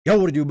Yo,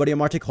 what to do, buddy?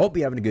 I'm Arctic. Hope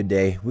you're having a good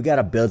day. We got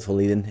a build for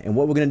Leland, and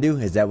what we're gonna do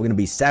is that we're gonna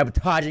be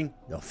sabotaging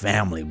the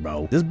family,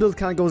 bro. This build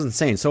kind of goes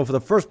insane. So for the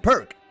first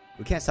perk,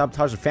 we can't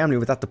sabotage the family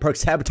without the perk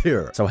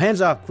Saboteur. So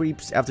hands off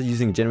creeps after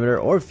using a generator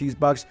or a fuse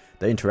box,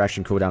 the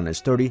interaction cooldown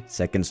is 30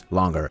 seconds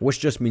longer, which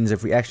just means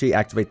if we actually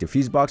activate the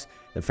fuse box,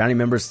 the family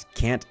members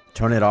can't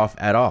turn it off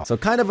at all. So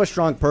kind of a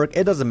strong perk.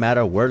 It doesn't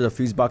matter where the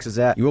fuse box is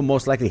at. You will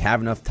most likely have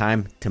enough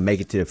time to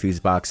make it to the fuse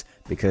box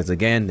because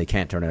again, they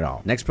can't turn it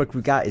off. Next perk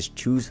we got is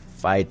Choose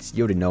Fights.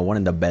 You already know, one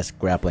of the best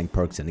grappling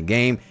perks in the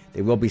game.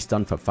 They will be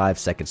stunned for 5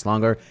 seconds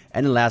longer.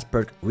 And the last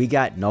perk, we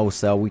got No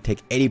Cell. We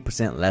take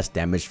 80% less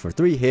damage for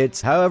 3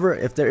 hits. However,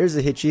 if there is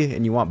a Hitchy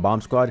and you want Bomb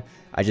Squad,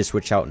 I just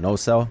switch out No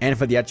Cell. And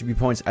for the attribute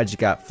points, I just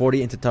got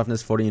 40 into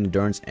toughness, 40 into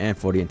endurance, and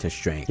 40 into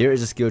strength. Here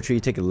is a skill tree.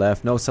 Take it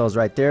left. No Cell's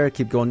right there.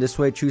 Keep going this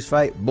way. Choose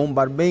Fight. Boom,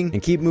 bada bing.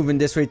 And keep moving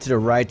this way to the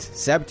right.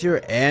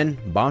 Saboteur and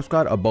Bomb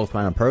Squad are both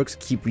random perks.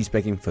 Keep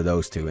respecing for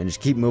those two. And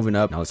just keep moving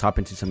up. Now let's hop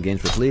into some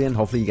games with Leland.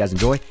 Hopefully you guys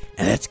enjoy.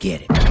 And let's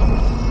get it.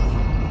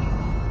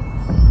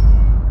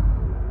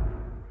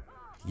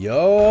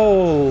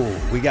 Yo,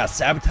 we got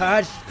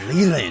Sabotage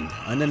Leland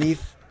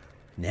underneath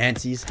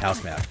Nancy's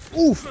house map.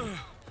 Oof.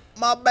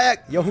 My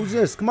back. Yo, who's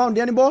this? Come on,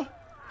 Danny boy.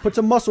 Put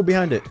some muscle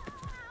behind it.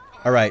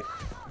 All right.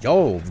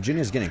 Yo,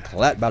 Virginia's getting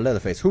clapped by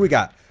Leatherface. Who we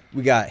got?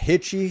 We got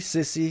Hitchy,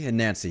 Sissy, and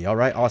Nancy. All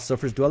right. All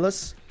Surfers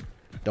Dwellers.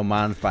 Don't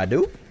mind if I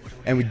do.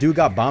 And we do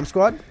got Bomb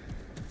Squad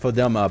for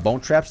them bone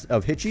traps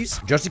of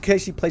Hitchies. Just in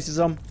case he places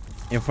them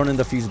in front of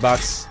the fuse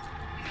box,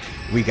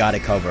 we got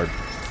it covered.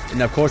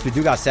 And of course, we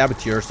do got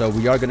Saboteur, so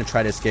we are going to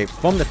try to escape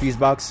from the fuse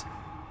box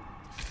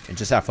and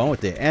just have fun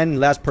with it. And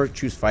last perk,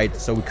 Choose Fight,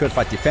 so we could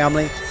fight the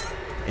family.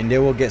 And they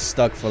will get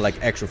stuck for like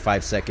extra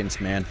 5 seconds,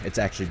 man. It's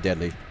actually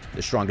deadly.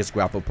 The strongest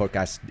grapple perk,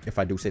 guys, if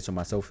I do say so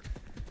myself.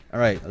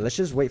 Alright, let's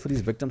just wait for these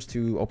victims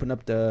to open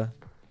up the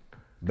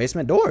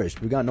basement doors.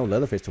 We got no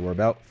Leatherface to worry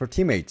about. For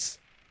teammates,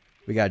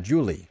 we got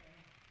Julie,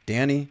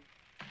 Danny,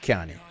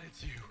 Connie.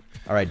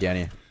 Alright,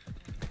 Danny.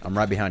 I'm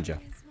right behind you.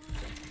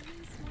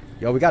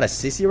 Yo, we got a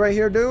Sissy right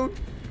here, dude.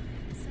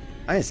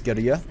 I ain't scared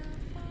of you.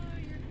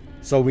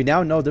 So we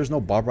now know there's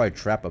no barbed wire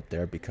trap up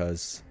there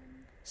because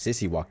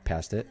Sissy walked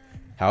past it.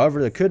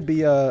 However, there could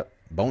be a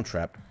bone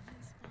trap.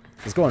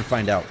 Let's go and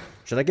find out.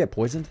 Should I get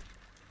poisoned?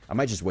 I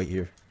might just wait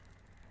here.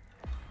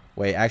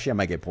 Wait, actually, I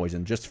might get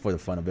poisoned just for the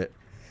fun of it.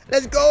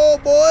 Let's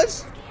go,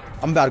 boys!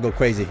 I'm about to go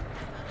crazy.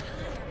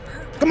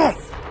 Come on!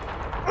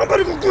 I'm about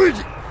to go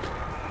crazy!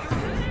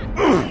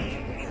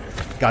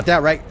 Got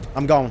that right.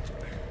 I'm going.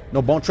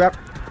 No bone trap.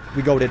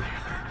 We goated.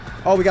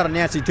 Oh, we got a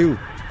Nancy, too.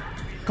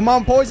 Come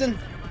on, poison.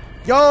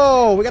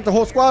 Yo, we got the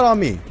whole squad on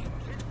me.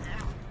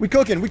 We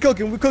cooking, we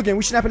cooking, we cooking.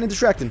 We snapping and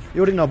distracting.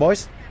 You already know,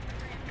 boys.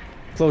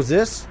 Close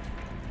this.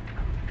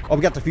 Oh,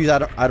 we got the fuse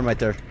item right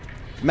there.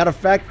 Matter of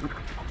fact,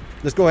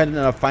 let's go ahead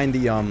and find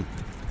the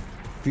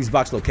fuse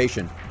box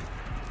location.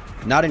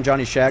 Not in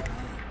Johnny's shack.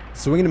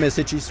 Swing and a miss,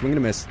 Hitchy. Swing and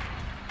a miss.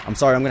 I'm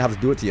sorry, I'm gonna have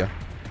to do it to you.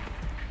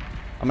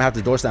 I'm gonna have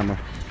to door slam her.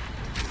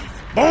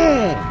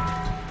 Boom!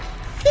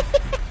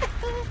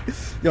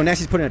 Yo,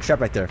 Nancy's putting a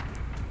trap right there.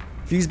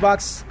 Fuse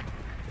box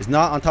is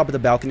not on top of the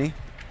balcony.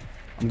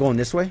 I'm going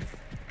this way.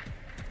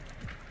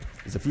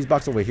 There's a fuse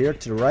box over here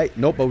to the right.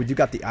 Nope, but we do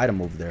got the item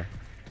over there.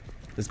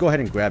 Let's go ahead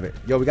and grab it.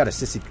 Yo, we got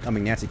a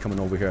Nancy coming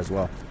over here as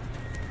well.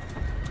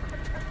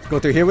 Go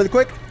through here really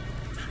quick.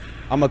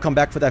 I'm gonna come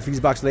back for that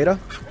fuse box later.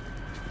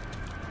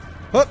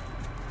 Hook.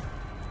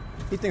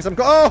 He thinks I'm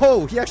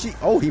oh, he actually,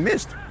 oh, he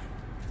missed.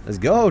 Let's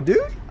go, dude.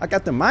 I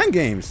got the mind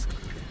games.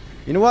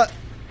 You know what?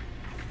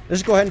 Let's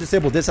just go ahead and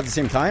disable this at the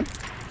same time.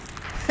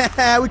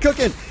 We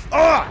cooking.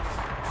 Oh!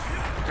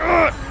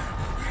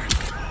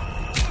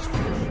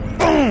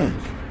 Boom!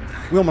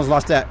 We almost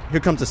lost that. Here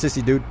comes the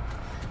Sissy, dude.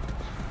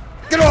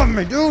 Get off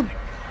me, dude!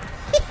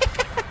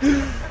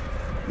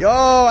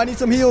 Yo, I need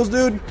some heals,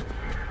 dude.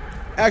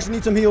 Actually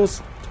need some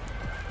heals.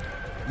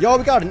 Yo,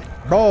 we got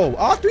bro,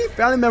 all 3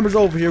 family members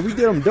over here. We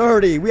did them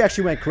dirty. We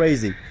actually went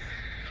crazy.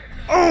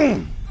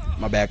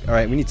 My back.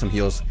 Alright, we need some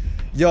heals.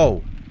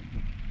 Yo,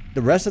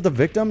 the rest of the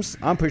victims,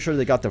 I'm pretty sure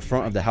they got the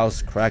front of the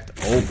house cracked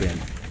open.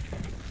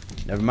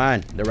 Never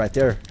mind. They're right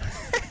there.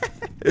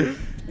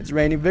 It's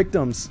raining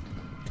victims.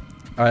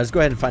 Alright, let's go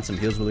ahead and find some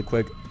heals really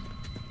quick.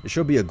 There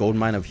should be a gold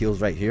mine of heals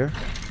right here.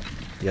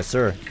 Yes,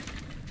 sir.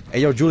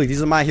 Hey, yo, Julie,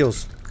 these are my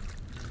heals.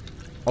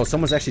 Oh,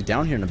 someone's actually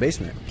down here in the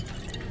basement.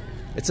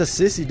 It's a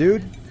Sissy,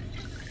 dude.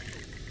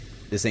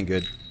 This ain't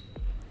good.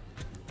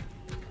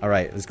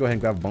 Alright, let's go ahead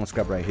and grab a bone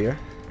scrap right here.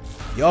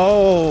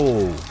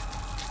 Yo!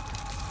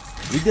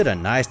 We did a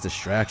nice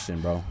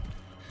distraction, bro.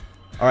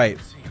 Alright,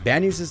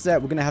 bad news is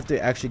that we're gonna have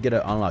to actually get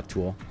an unlock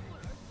tool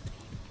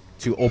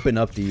to open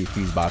up the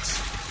fuse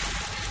box.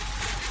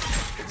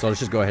 So let's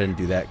just go ahead and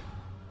do that.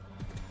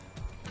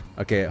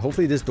 Okay,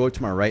 hopefully this door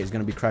to my right is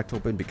gonna be cracked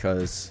open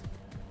because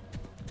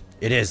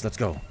it is. Let's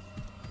go.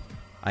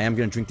 I am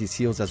gonna drink these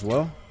heals as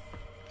well.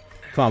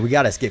 Come on, we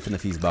gotta escape from the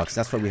fuse box.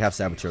 That's why we have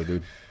Saboteur,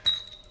 dude.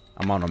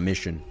 I'm on a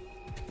mission.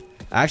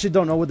 I actually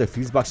don't know where the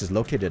fuse box is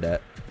located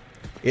at.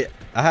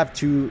 I have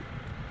two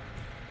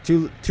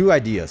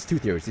ideas, two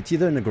theories. It's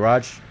either in the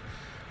garage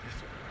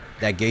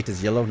That gate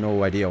is yellow.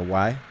 No idea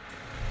why.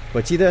 But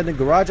it's either in the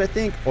garage, I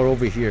think, or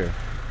over here.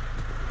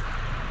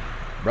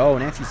 Bro,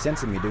 Nancy's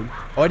sensing me, dude.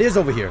 Oh, it is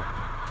over here.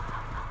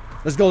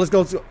 Let's go, let's go,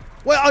 let's go.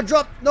 Wait, I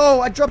dropped...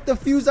 No, I dropped the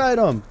fuse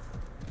item.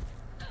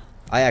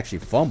 I actually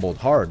fumbled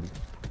hard.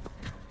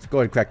 Let's go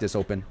ahead and crack this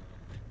open.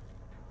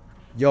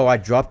 Yo, I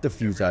dropped the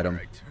fuse item.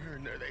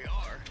 There they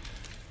are.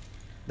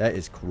 That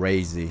is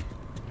crazy.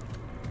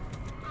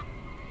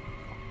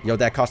 Yo,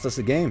 that cost us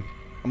a game.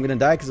 I'm gonna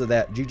die because of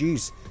that.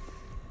 GG's.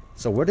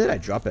 So where did I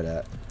drop it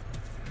at?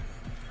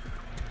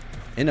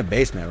 In the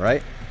basement,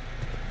 right?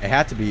 It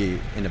had to be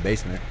in the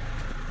basement.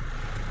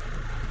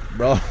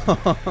 Bro.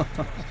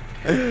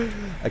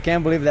 I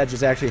can't believe that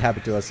just actually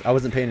happened to us. I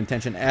wasn't paying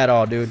attention at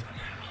all, dude.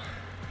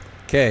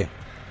 Okay.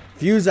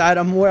 Fuse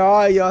item, where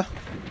are ya?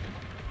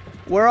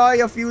 Where are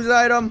you, fuse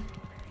item?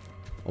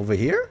 Over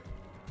here?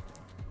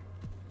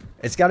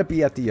 It's gotta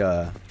be at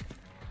the,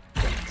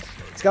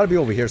 it's gotta be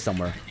over here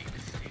somewhere.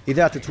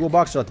 Either at the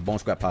toolbox or at the bone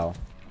scrap pile.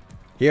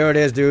 Here it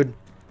is, dude.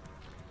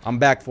 I'm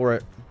back for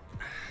it.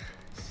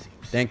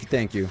 Thank you,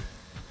 thank you.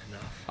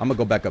 I'm gonna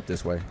go back up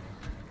this way.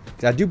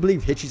 Cause I do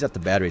believe Hitchy's at the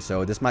battery,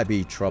 so this might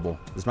be trouble.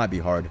 This might be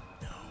hard.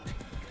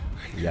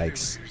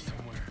 Yikes.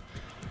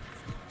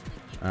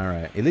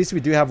 Alright, at least we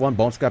do have one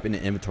bone scrap in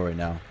the inventory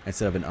now,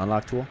 instead of an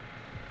unlock tool.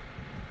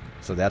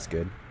 So that's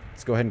good.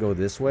 Let's go ahead and go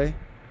this way.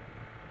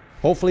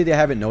 Hopefully they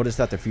haven't noticed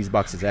that the fuse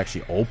box is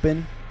actually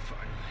open.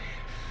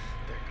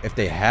 If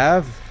they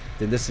have,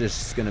 then this is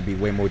just going to be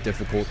way more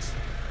difficult.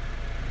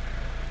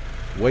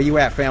 Where you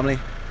at, family?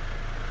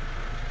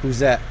 Who's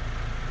that?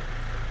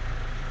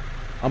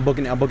 I'm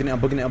booking it, I'm booking it, I'm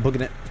booking it, I'm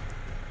booking it.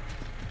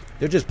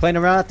 They're just playing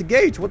around at the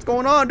gates. What's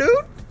going on, dude?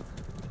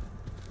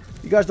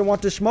 You guys don't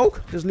want this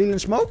smoke? This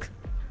Leland smoke?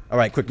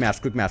 Alright, quick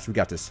maps, we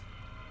got this.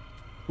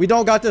 We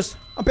don't got this.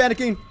 I'm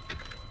panicking.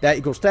 That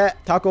equals stat.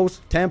 Tacos.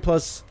 10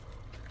 plus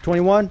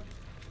 21.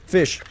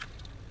 Fish.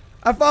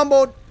 I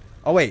fumbled.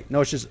 Oh, wait.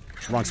 No, it's just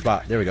wrong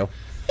spot. There we go.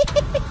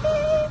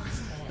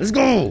 Let's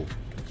go.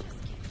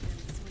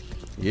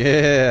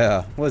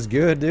 Yeah. What's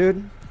good,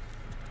 dude?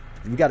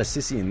 We got a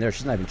sissy in there.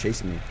 She's not even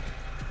chasing me.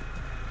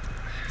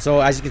 So,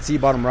 as you can see,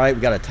 bottom right,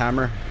 we got a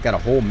timer. We got a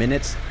whole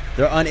minute.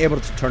 They're unable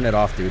to turn it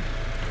off, dude.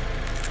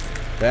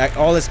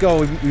 Oh, let's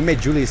go. We made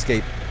Julie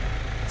escape.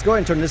 Let's go ahead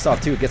and turn this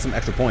off, too. Get some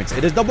extra points.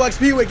 It is double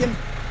XP weekend.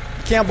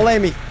 You can't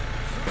blame me.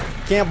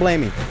 You can't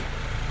blame me.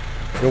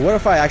 But what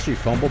if I actually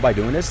fumble by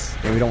doing this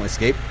and we don't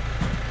escape?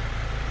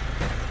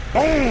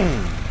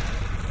 Boom!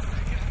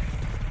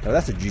 Oh,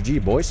 that's a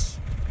GG, boys.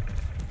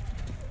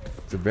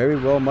 It's a very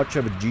well much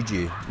of a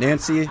GG.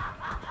 Nancy,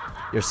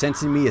 you're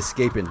sensing me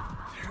escaping.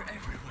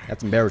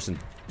 That's embarrassing.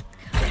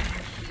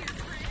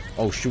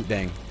 Oh, shoot,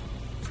 dang.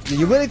 Do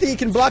you really think you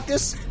can block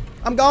this?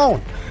 I'm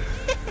gone.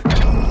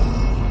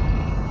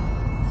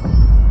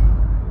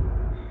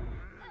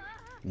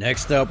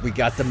 Next up, we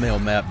got the mill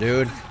map,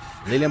 dude.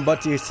 Leland,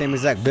 Butty, same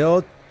exact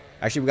build.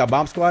 Actually, we got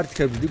Bomb Squad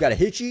because we do got a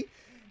Hitchy,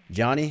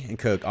 Johnny, and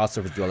Cook, all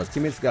surface dwellers.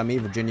 Teammates, we got me,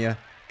 Virginia,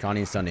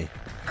 Connie, and Sunny.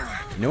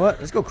 You know what?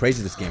 Let's go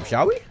crazy this game,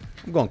 shall we?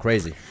 I'm going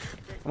crazy.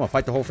 I'm gonna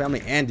fight the whole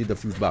family and do the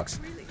fuse box.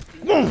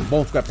 Boom!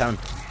 Bone scrap time.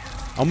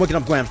 I'm waking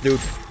up Gramps, dude.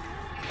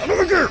 I'm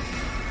over here.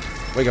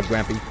 Wake up,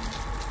 Grampy.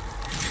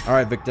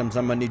 Alright, victims,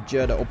 I'm gonna need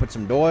you to open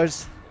some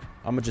doors.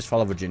 I'm gonna just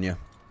follow Virginia.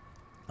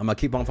 I'm gonna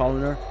keep on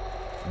following her.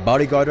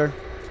 Bodyguard her.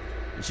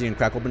 And she can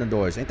crack open the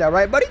doors. Ain't that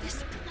right, buddy?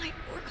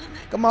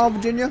 Come on,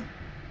 Virginia.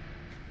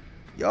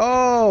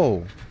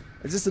 Yo!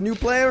 Is this a new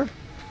player?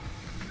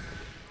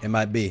 It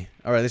might be.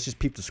 Alright, let's just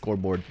peep the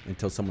scoreboard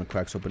until someone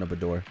cracks open up a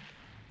door.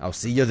 I'll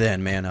see you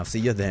then, man. I'll see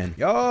you then.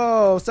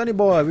 Yo, Sunny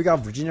boy. We got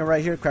Virginia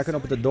right here cracking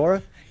open the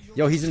door.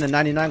 Yo, he's in the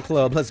 99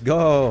 club. Let's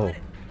go.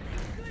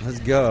 Let's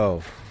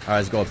go. Alright,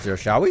 let's go upstairs,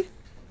 shall we?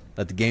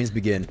 Let the games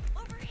begin.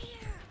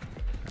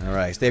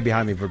 Alright, stay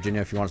behind me,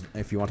 Virginia, if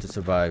you want to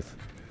survive.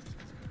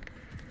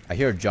 I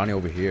hear Johnny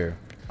over here.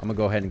 I'm gonna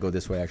go ahead and go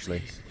this way,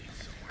 actually.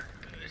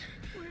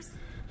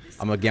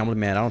 I'm a gambling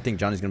man. I don't think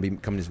Johnny's gonna be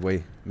coming his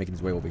way, making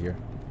his way over here.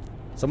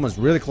 Someone's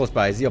really close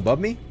by. Is he above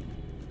me?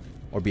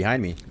 Or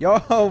behind me? Yo,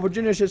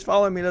 Virginia's just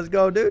following me. Let's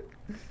go, dude.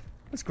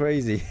 That's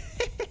crazy.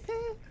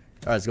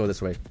 Alright, let's go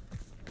this way.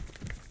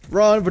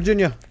 Run,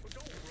 Virginia.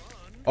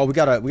 Oh, we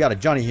got a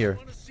Johnny here.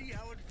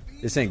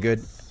 This ain't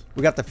good.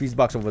 We got the fuse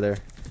box over there.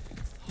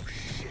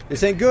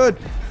 This ain't good.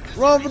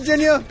 Run,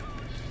 Virginia.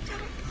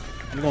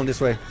 I'm going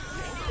this way.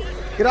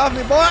 Get off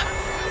me, boy.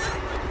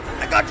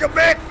 I got your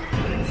back.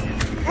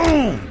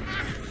 Boom.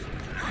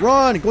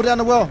 Run. Go down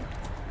the well.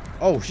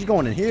 Oh, she's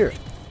going in here.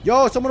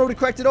 Yo, someone already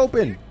cracked it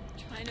open.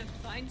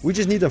 We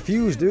just need the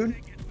fuse, dude.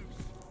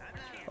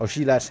 Oh,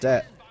 she latched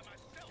that.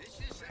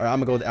 Alright,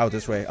 I'm gonna go out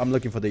this way. I'm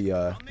looking for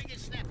the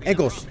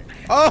ankles.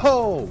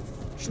 Oh!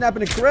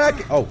 Snapping and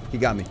crack. Oh, he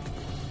got me.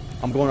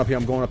 I'm going up here.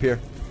 I'm going up here.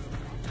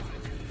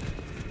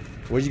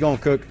 Where's he going,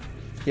 Cook?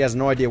 He has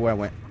no idea where I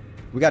went.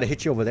 We got to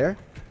hit you over there.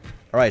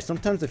 Alright,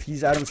 sometimes the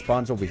fuse item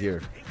spawns over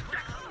here.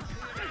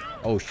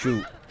 Oh,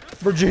 shoot.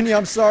 Virginia,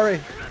 I'm sorry.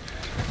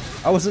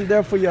 I wasn't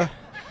there for you.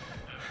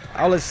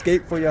 I'll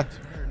escape for you.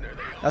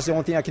 That's the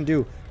only thing I can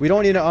do. We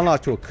don't need an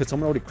unlock tool because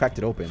someone already cracked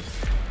it open.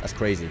 That's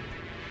crazy.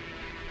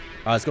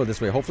 Alright, let's go this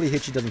way. Hopefully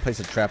Hitchy doesn't place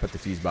a trap at the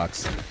fuse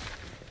box.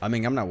 I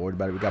mean, I'm not worried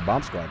about it. We got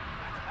bomb squad.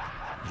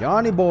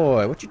 Johnny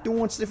boy, what you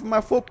doing sniffing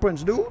my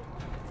footprints, dude?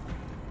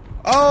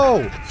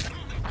 Oh!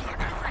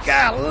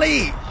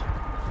 Golly!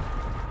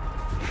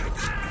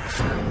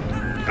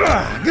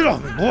 Get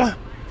off me, boy!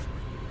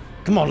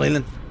 Come on,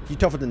 Leland. You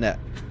tougher than that.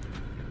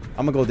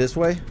 I'm gonna go this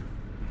way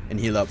and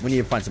heal up. We need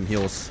to find some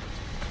heals.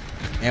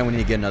 And we need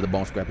to get another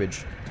bone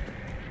scrappage.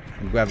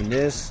 I'm grabbing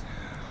this.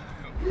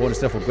 Holding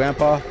stuff with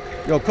Grandpa.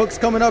 Yo, Cook's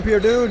coming up here,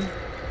 dude.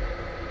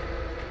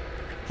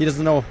 He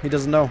doesn't know. He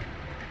doesn't know.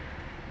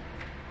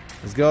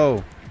 Let's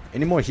go.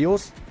 Any more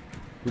heals?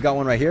 We got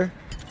one right here.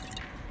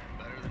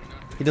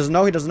 He doesn't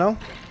know. He doesn't know.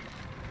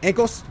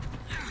 Ankles.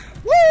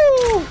 Woo!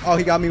 Oh,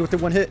 he got me with the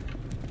one hit.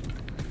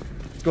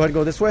 Let's go ahead and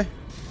go this way.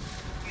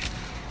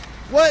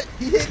 What?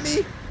 He hit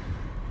me?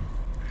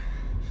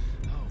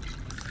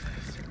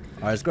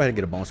 Alright, let's go ahead and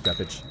get a bone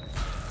scrappage.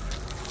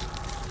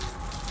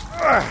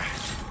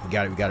 We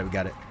got it, we got it, we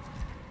got it.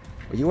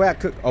 Where you at,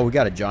 Cook? Oh, we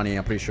got it, Johnny,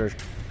 I'm pretty sure.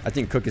 I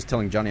think Cook is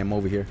telling Johnny I'm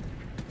over here.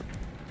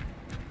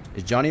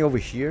 Is Johnny over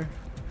here?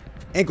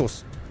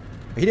 Ankles.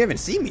 He didn't even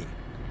see me.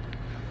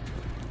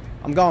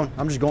 I'm gone.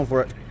 I'm just going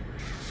for it.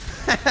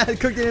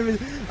 Cook didn't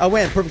even... I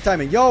went. Perfect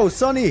timing. Yo,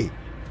 Sonny.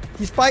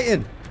 He's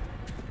fighting.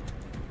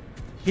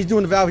 He's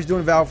doing the valve. He's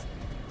doing the valve.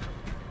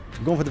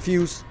 I'm going for the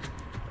fuse.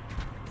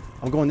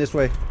 I'm going this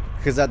way.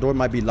 Because that door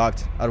might be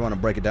locked. I don't want to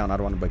break it down. I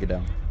don't want to break it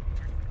down.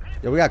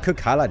 Yo, we got Cook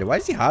highlighted. Why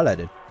is he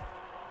highlighted?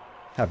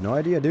 I have no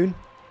idea, dude.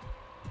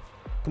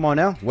 Come on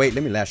now. Wait,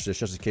 let me lash this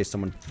just in case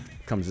someone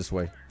comes this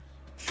way.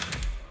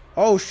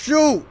 Oh,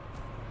 shoot!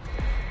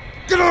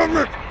 Get on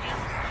me!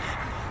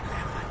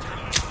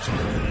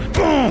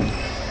 Boom!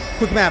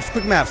 Quick maps,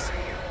 quick maps.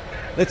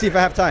 Let's see if I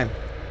have time.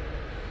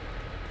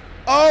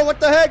 Oh, what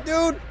the heck,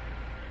 dude?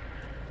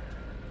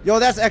 Yo,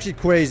 that's actually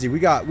crazy. We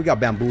got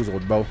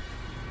bamboozled, bro.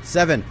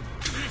 7.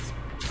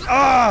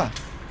 Ah!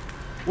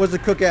 Where's the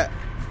Cook at?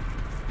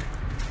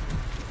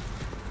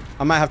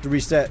 I might have to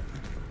reset.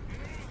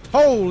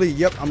 Holy,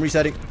 yep, I'm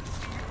resetting.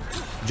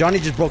 Johnny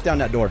just broke down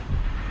that door.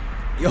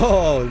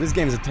 Yo, this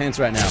game is intense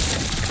right now.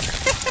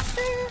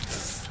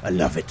 I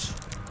love it.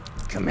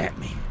 Come at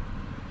me.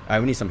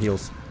 Alright, we need some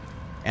heals.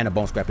 And a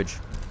bone scrappage.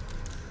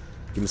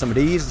 Give me some of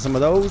these and some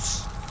of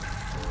those.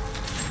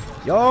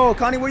 Yo,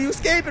 Connie, where you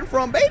escaping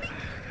from, baby?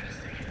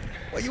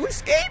 Where you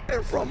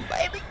escaping from,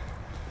 baby?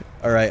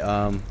 Alright,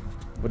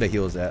 where the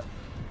heal is at?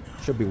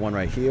 Should be one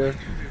right here.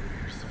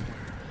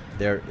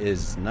 There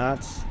is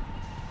not.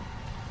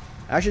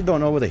 I actually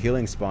don't know where the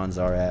healing spawns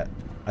are at.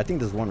 I think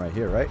there's one right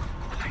here, right?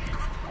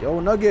 Yo,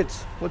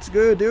 Nuggets, what's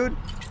good, dude?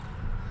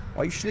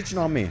 Why you snitching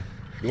on me?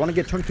 You want to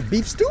get turned to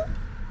beef stew?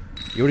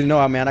 You already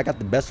know, man. I got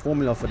the best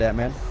formula for that,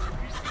 man.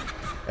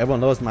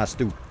 Everyone loves my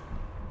stew.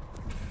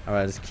 All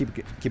right, let's keep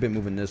it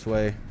moving this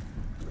way.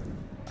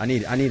 I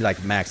need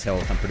like max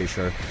health. I'm pretty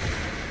sure.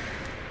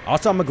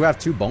 Also, I'm gonna grab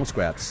 2 bone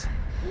scraps.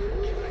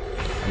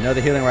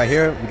 Another healing right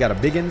here. We got a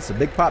biggins, a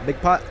big pot, big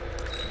pot.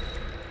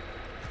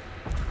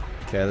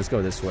 Okay, let's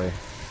go this way.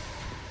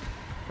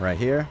 Right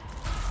here.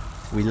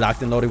 We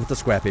locked and loaded with the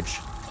scrappage.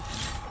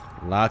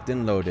 Locked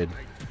and loaded.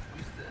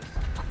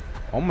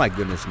 Oh my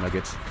goodness,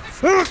 Nuggets.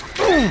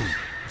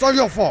 It's all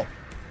your fault.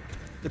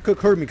 The Cook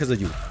hurt me because of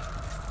you.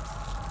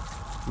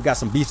 We got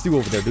some beef stew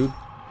over there, dude.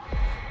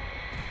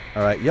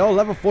 Alright, yo,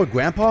 level 4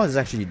 Grandpa is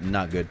actually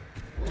not good.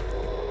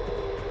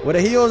 Where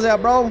the heals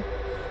at, bro?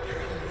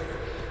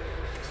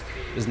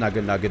 It's not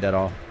good at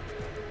all.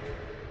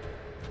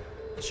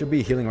 Should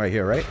be healing right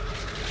here, right?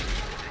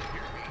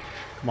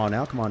 Come on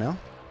now, come on now.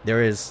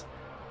 There is.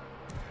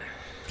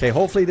 Okay,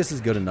 hopefully this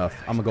is good enough.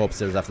 I'm gonna go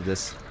upstairs after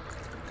this.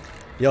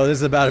 Yo, this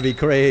is about to be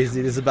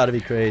crazy. This is about to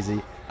be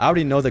crazy. I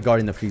already know they're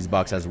guarding the fuse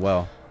box as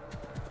well.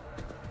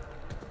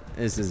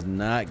 This is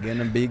not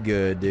gonna be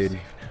good, dude.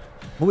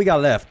 What we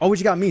got left? Oh, what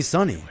you got me,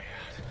 Sonny?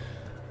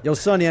 Yo,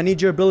 Sonny, I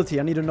need your ability.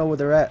 I need to know where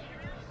they're at.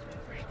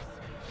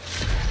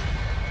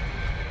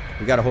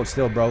 We gotta hold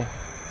still, bro.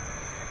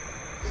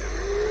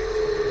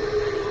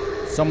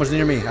 Someone's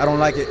near me. I don't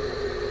like it.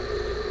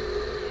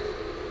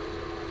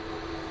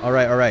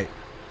 Alright, alright.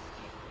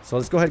 So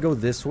let's go ahead and go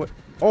this way.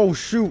 Oh,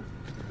 shoot.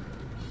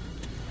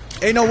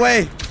 Ain't no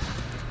way.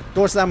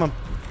 Door slam him.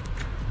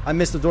 I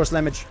missed the door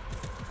slammage.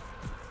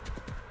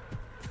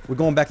 We're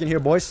going back in here,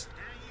 boys.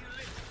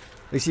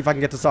 Let's see if I can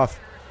get this off.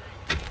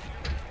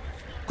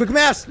 Quick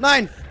mass.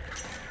 9.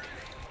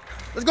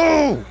 Let's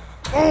go.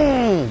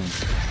 Boom.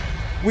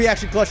 We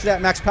actually clutched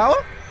that max power.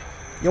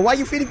 Yo, why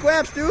you feeding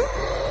grabs, dude?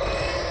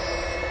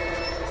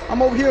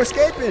 I'm over here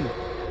escaping.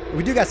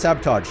 We do got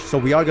sabotage, so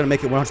we are going to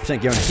make it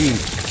 100% guaranteed.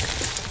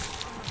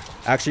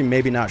 Actually,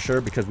 maybe not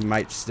sure because we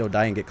might still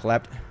die and get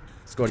clapped.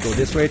 Let's go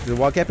this way to the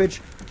wall cappage.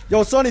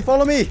 Yo, Sonny,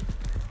 follow me.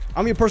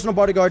 I'm your personal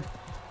bodyguard.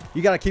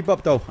 You got to keep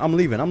up, though. I'm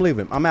leaving.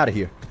 I'm out of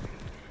here.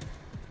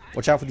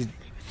 Watch out for these.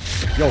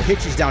 Yo,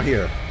 Hitchy's down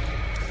here.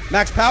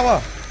 Max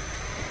power.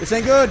 This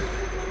ain't good.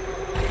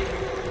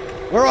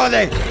 Where are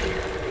they?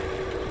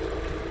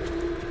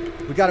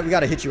 We got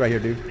to hit you right here,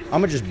 dude. I'm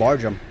going to just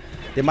barge them.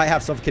 They might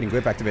have suffocating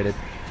grip activated.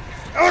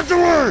 Out the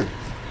way!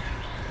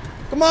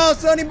 Come on,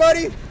 Sonny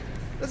buddy!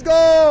 Let's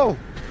go!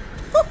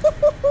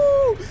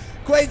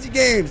 Crazy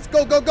games!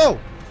 Go, go, go!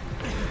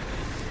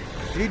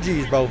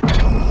 GG's, bro.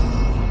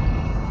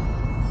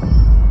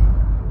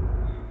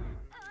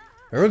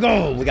 Here we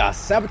go. We got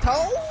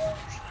Sabotage,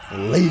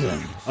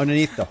 Leland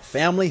underneath the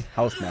family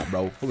house map,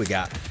 bro. Who we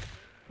got?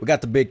 We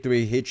got the big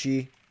three: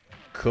 Hitchy,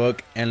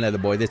 Cook, and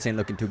Leatherboy. This ain't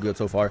looking too good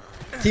so far.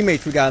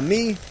 Teammates, we got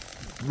me,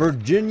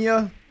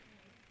 Virginia,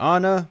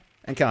 Anna,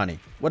 and Connie.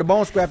 What a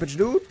bone scrappage,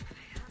 dude.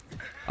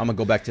 I'm gonna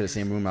go back to the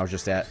same room I was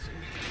just at,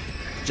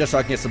 just so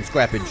I can get some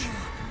scrappage.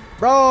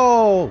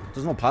 Bro,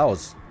 there's no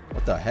piles.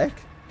 What the heck?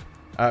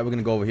 All right, we're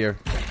gonna go over here.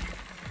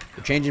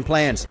 We're changing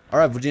plans. All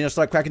right, Virginia,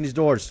 start cracking these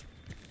doors.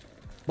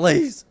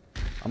 Please.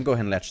 I'm gonna go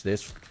ahead and latch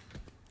this.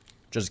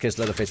 Just in case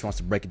Leatherface wants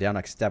to break it down,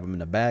 I can stab him in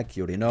the back.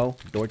 You already know.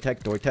 Door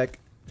tech, door tech.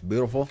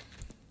 Beautiful.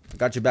 I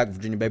got your back,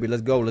 Virginia, baby.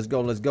 Let's go, let's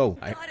go, let's go.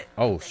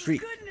 Oh,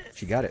 street.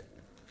 She got it.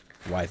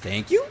 Why,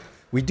 thank you.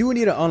 We do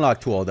need an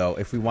unlock tool, though,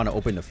 if we want to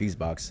open the fuse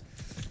box.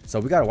 So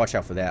we gotta watch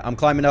out for that. I'm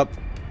climbing up.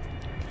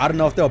 I don't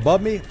know if they're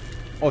above me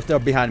or if they're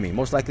behind me.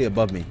 Most likely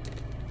above me.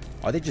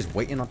 Are they just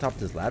waiting on top of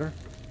this ladder?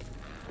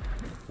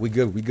 We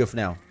good for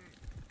now.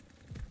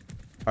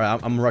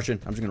 Alright, I'm rushing.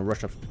 I'm just gonna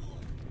rush up.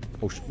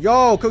 Oh,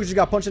 yo, Cookie just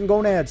got punched in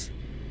gonads.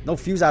 No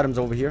fuse items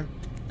over here.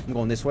 I'm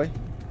going this way.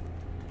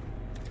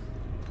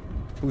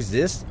 Who's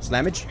this?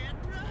 Slammage?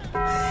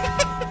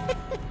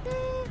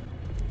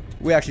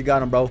 We actually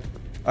got him, bro.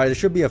 Alright, there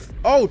should be a...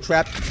 Oh,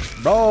 trap.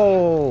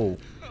 Bro.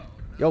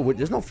 Yo,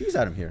 there's no fuse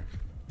item here.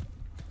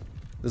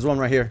 There's one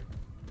right here.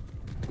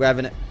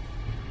 Grabbing it.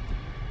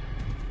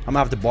 I'm gonna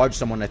have to barge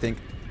someone, I think.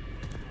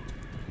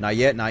 Not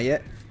yet, not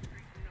yet.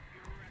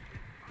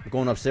 I'm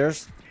going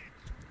upstairs.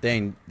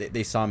 Dang,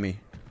 they saw me.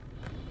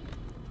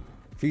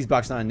 Fuse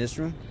box not in this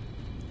room.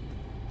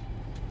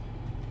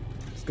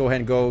 Let's go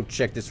ahead and go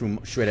check this room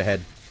straight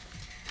ahead.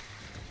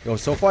 Yo,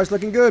 so far it's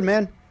looking good,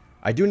 man.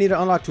 I do need an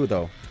unlock tool,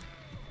 though.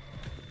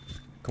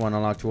 Come on,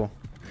 unlock tool.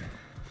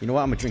 You know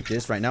what? I'm gonna drink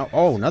this right now.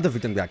 Oh, another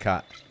victim got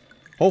caught.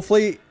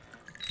 Hopefully,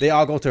 they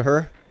all go to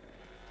her.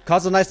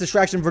 Cause a nice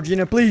distraction,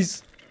 Virginia,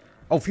 please.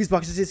 Oh, fuse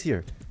box is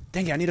here.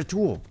 Dang it, I need a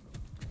tool.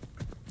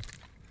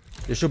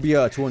 There should be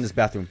a tool in this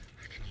bathroom.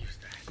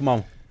 Come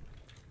on.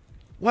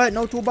 What?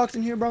 No toolbox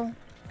in here, bro?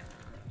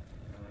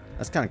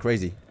 That's kind of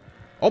crazy.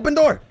 Open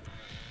door!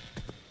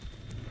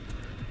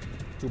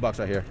 Toolbox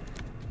right here.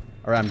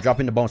 Alright, I'm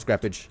dropping the bone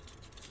scrappage.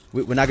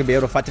 We're not going to be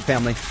able to fight the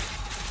family.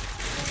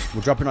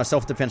 We're dropping our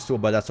self-defense tool,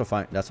 but that's so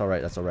fine. That's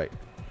alright, that's alright.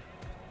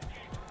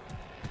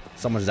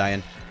 Someone's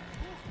dying.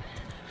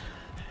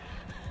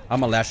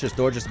 I'm going to lash this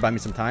door just to buy me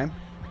some time.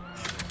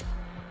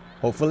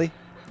 Hopefully.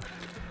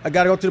 I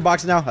gotta go to the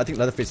box now. I think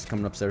Leatherface is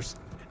coming upstairs.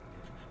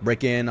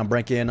 Break in, I'm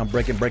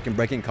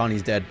breaking.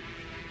 Connie's dead.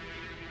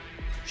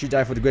 She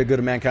died for the great good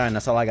of mankind.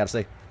 That's all I gotta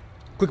say.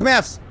 Quick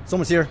maths!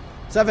 Someone's here.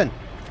 7.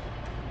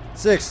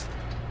 6.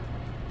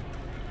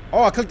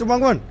 Oh, I clicked the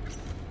wrong one.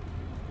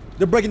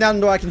 They're breaking down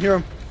the door. I can hear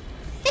them.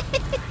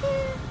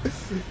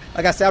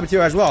 I got Sabotage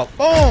as well.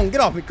 Boom!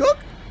 Get off me, Cook!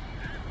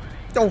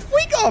 Don't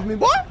freak off me,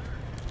 boy!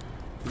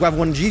 Grab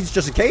one of these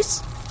just in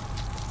case.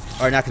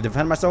 Alright, now I can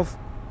defend myself.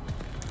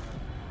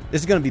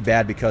 This is gonna be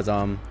bad because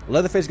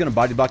Leatherface is gonna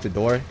body block the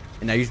door,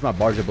 and I use my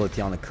barge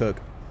ability on the Cook.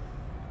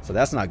 So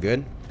that's not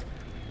good.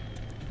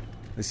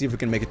 Let's see if we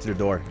can make it to the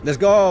door. Let's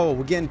go!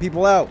 We're getting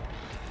people out.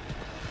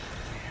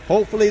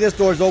 Hopefully this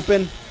door's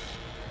open.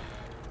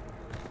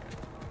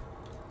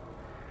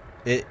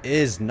 It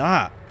is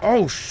not.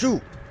 Oh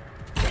shoot!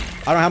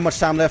 I don't have much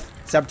time left.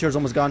 Saboteur's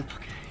almost gone.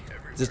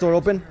 Is this door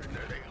open?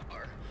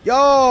 Yo!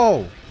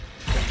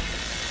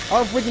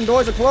 All freaking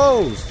doors are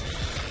closed.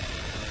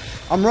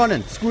 I'm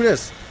running. Screw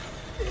this.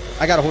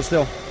 I gotta hold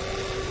still.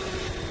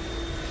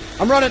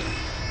 I'm running.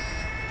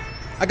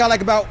 I got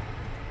like about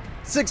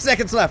 6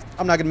 seconds left.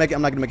 I'm not gonna make it.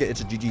 I'm not gonna make it.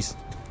 It's a GG's.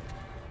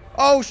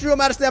 Oh shoot!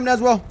 I'm out of stamina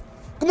as well.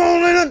 Come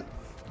on, Leland.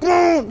 Come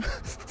on.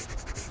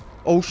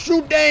 Oh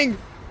shoot! Dang.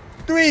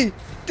 3,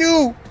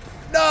 2.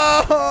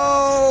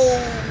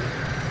 No.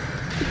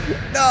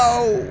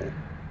 No.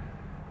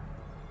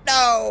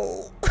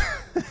 No.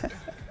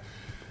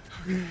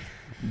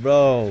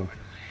 Bro.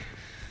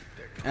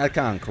 That's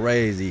kind of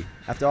crazy.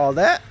 After all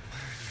that.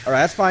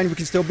 Alright, that's fine. We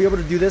can still be able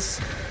to do this.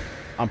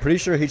 I'm pretty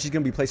sure Hichi's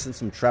going to be placing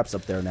some traps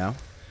up there now.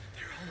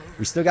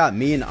 We still got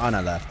me and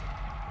Anna left.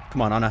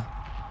 Come on, Anna.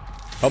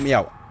 Help me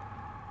out.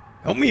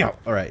 Help me out.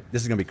 Alright,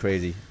 this is going to be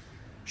crazy.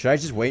 Should I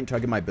just wait until I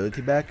get my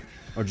ability back?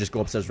 Or just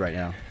go upstairs right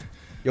now?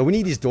 Yo, we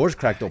need these doors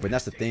cracked open.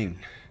 That's the thing.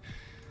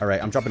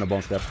 Alright, I'm dropping a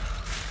bone step.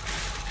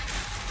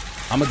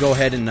 I'm going to go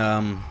ahead and...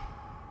 I'm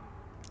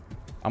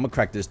going to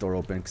crack this door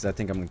open. Because I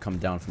think I'm going to come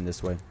down from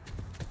this way.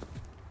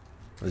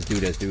 Let's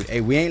do this, dude.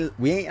 Hey, we ain't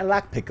a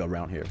lockpicker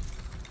around here.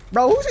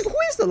 Bro, who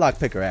is the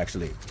lockpicker,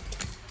 actually?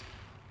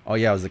 Oh,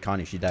 yeah, it was the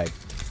Connie. She died.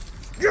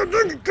 Yeah,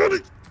 Connie!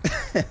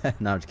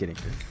 No, I'm just kidding.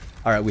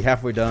 Alright, we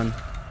halfway done.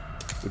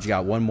 We just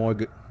got one more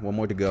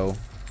to go.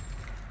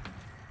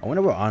 I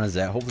wonder where Anna's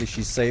at. Hopefully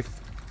she's safe.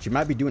 She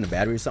might be doing a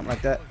battery or something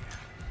like that.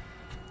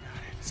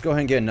 Let's go ahead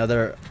and get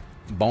another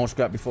bone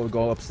scrap before we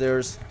go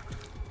upstairs.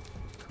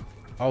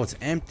 Oh, it's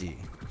empty.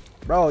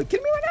 Bro, you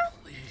kidding me right now?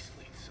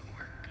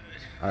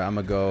 Alright, I'm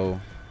gonna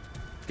go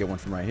get one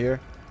from right here.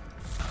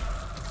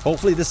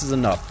 Hopefully this is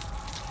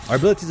enough. Our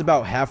ability is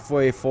about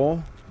halfway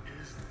full.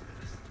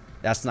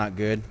 That's not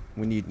good.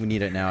 We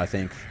need it now, I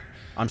think.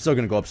 I'm still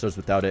gonna go upstairs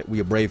without it. We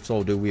a brave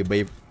soul, dude. We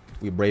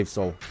a brave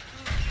soul.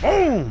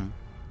 Boom!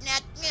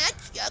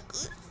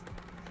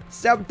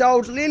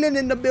 Sabotage Leland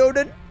in the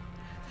building.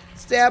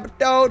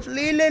 Sabotage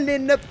Leland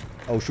in the...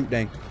 Oh, shoot,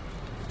 dang.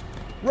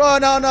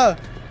 Run, Anna!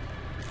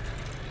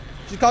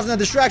 She's causing a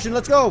distraction.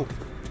 Let's go.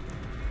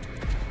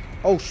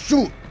 Oh,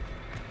 shoot.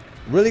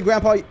 Really,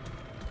 Grandpa?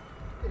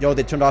 Yo,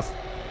 they turned off.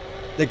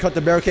 They cut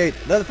the barricade.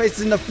 Leatherface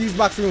is in the fuse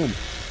box room.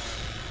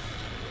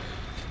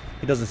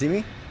 He doesn't see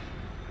me.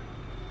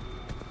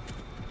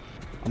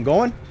 I'm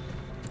going.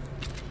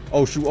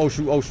 Oh, shoot. Oh,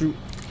 shoot. Oh, shoot.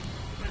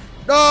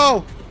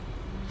 No!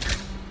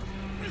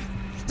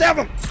 Stab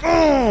him!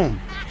 Boom!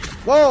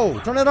 Whoa!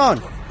 Turn it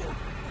on.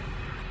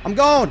 I'm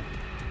gone.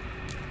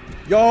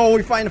 Yo,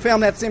 we fighting the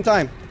family at the same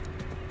time.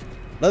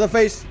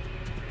 Leatherface,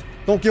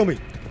 don't kill me.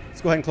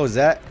 Let's go ahead and close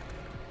that.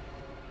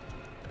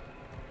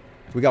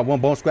 We got one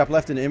bone scrap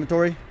left in the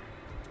inventory.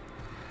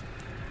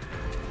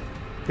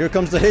 Here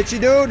comes the hitchy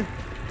dude.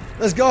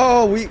 Let's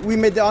go. We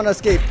made the honor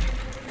escape.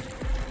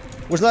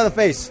 Where's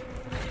Leatherface?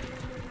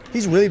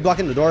 He's really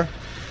blocking the door.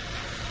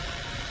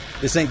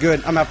 This ain't good.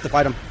 I'm gonna have to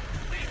fight him.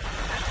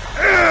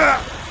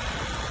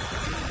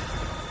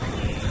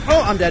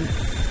 Oh, I'm dead.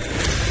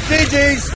 GG's.